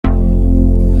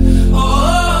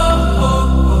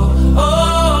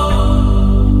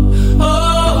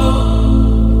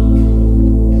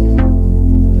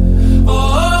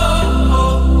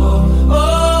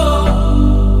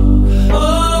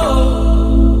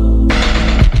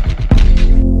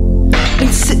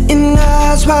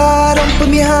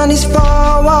behind these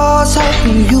four walls,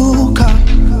 hoping you come.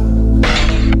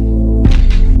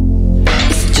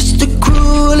 It's just a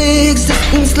cruel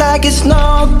existence, like it's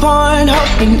no point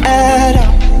hoping at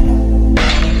all.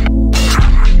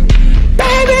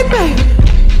 Baby, baby,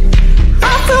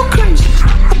 I feel crazy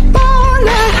all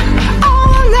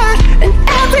night and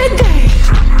every day.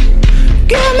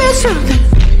 Give me something,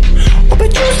 oh,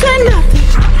 but you say nothing.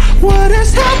 What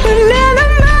is happening to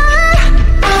me?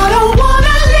 I don't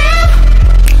wanna live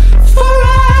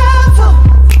forever,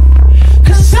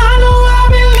 'cause I know I've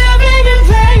been living in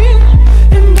vain.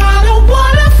 And I don't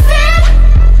wanna fit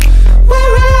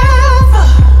wherever.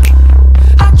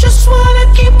 I just wanna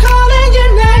keep calling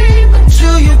your name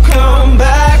until you come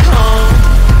back home.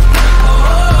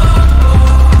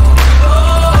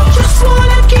 I just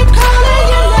wanna keep calling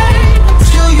your name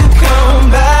until you come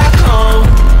back home.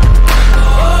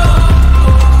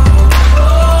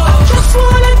 I just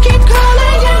wanna keep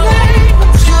calling your name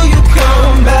until you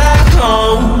come back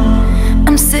home.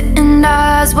 I'm sitting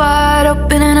eyes wide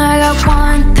open and I got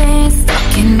one thing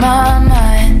stuck in my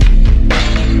mind.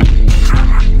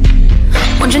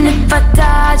 Wondering if I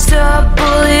dodged a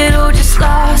bullet or just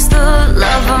lost the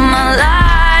love of my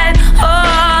life.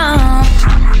 Oh,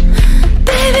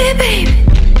 baby, baby,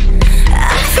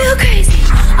 I feel crazy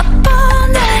up all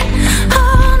night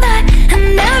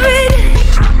and every day.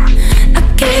 I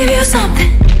gave you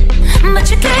something, but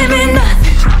you gave me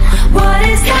nothing. What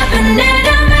is happening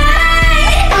to me?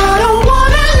 I don't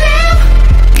wanna live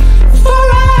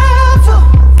forever,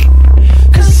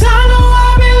 'cause I know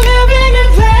I've been living in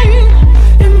vain.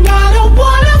 And I don't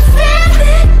wanna fit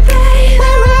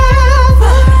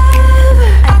wherever.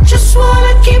 I just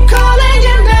wanna keep calling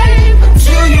your name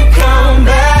until you come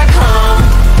back home.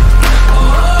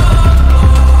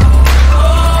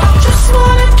 I just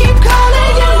wanna keep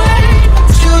calling your name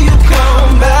until you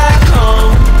come back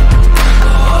home.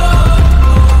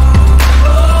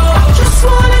 I just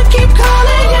wanna keep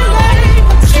calling your name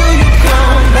until you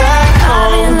come back I've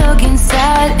home. been looking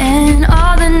sad in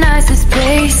all the nicest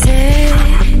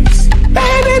places.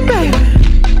 Baby, baby,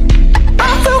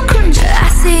 I feel crazy I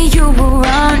see you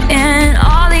around in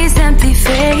all these empty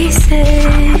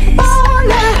faces. all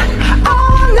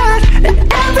night and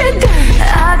every day.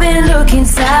 I've been looking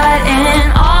sad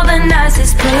in all the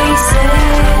nicest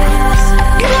places.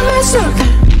 Give me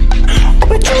something,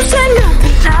 but you say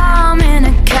nothing. Now I'm in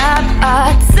a cab, I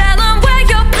tell them where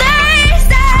your place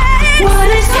is. What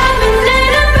is happening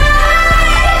to me?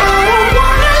 I don't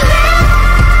wanna live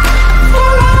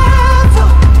forever,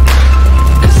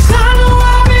 'cause I know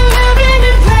I've been living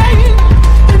in vain.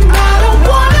 And I don't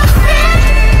wanna fit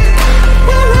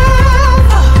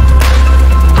wherever.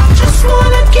 I just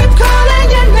wanna keep calling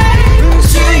your name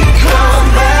until you come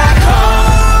back home.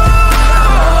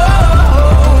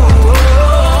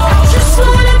 I just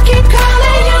wanna keep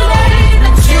calling your name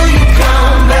until you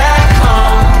come back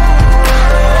home.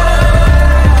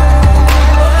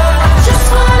 I just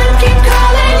wanna keep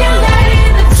calling your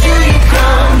name until you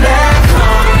come back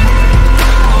home.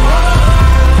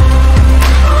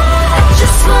 I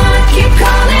just wanna keep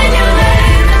calling your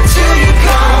name until you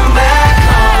come back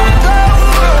home.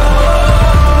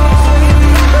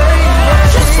 I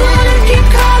just wanna keep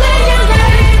calling your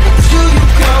name until you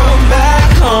come back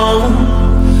home.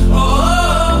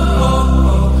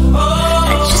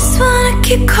 I just wanna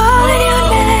keep calling your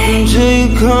name Until you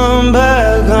come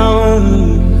back home.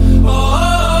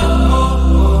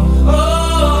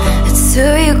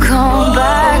 until you come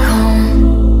back.